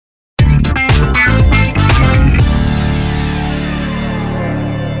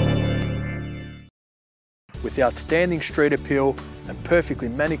With outstanding street appeal and perfectly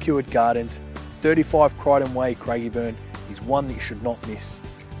manicured gardens, 35 Creighton Way Craigieburn is one that you should not miss.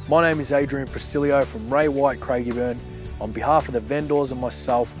 My name is Adrian Prestilio from Ray White Craigieburn. On behalf of the vendors and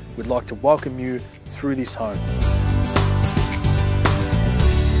myself, we'd like to welcome you through this home.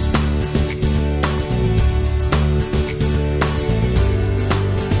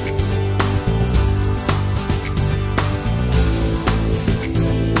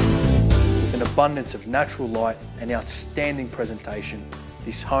 Abundance of natural light and outstanding presentation,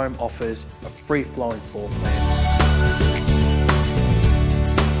 this home offers a free-flowing floor plan.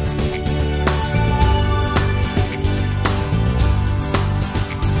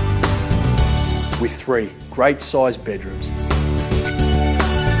 With 3 great-sized bedrooms.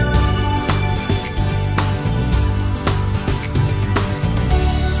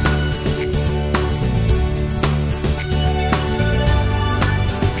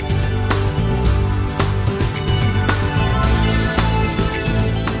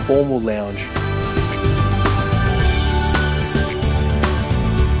 Formal lounge.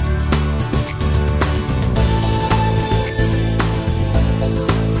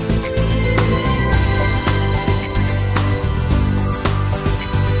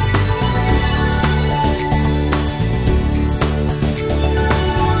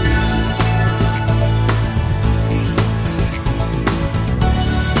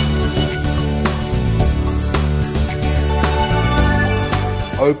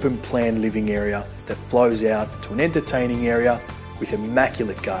 Open plan living area that flows out to an entertaining area with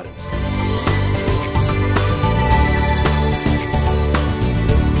immaculate gardens.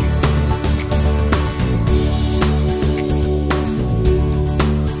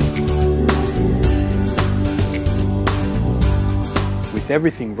 With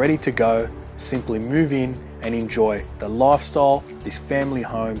everything ready to go, simply move in and enjoy the lifestyle this family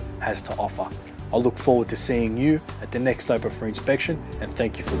home has to offer. I look forward to seeing you at the next open for inspection, and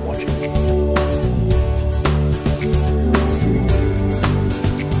thank you for watching.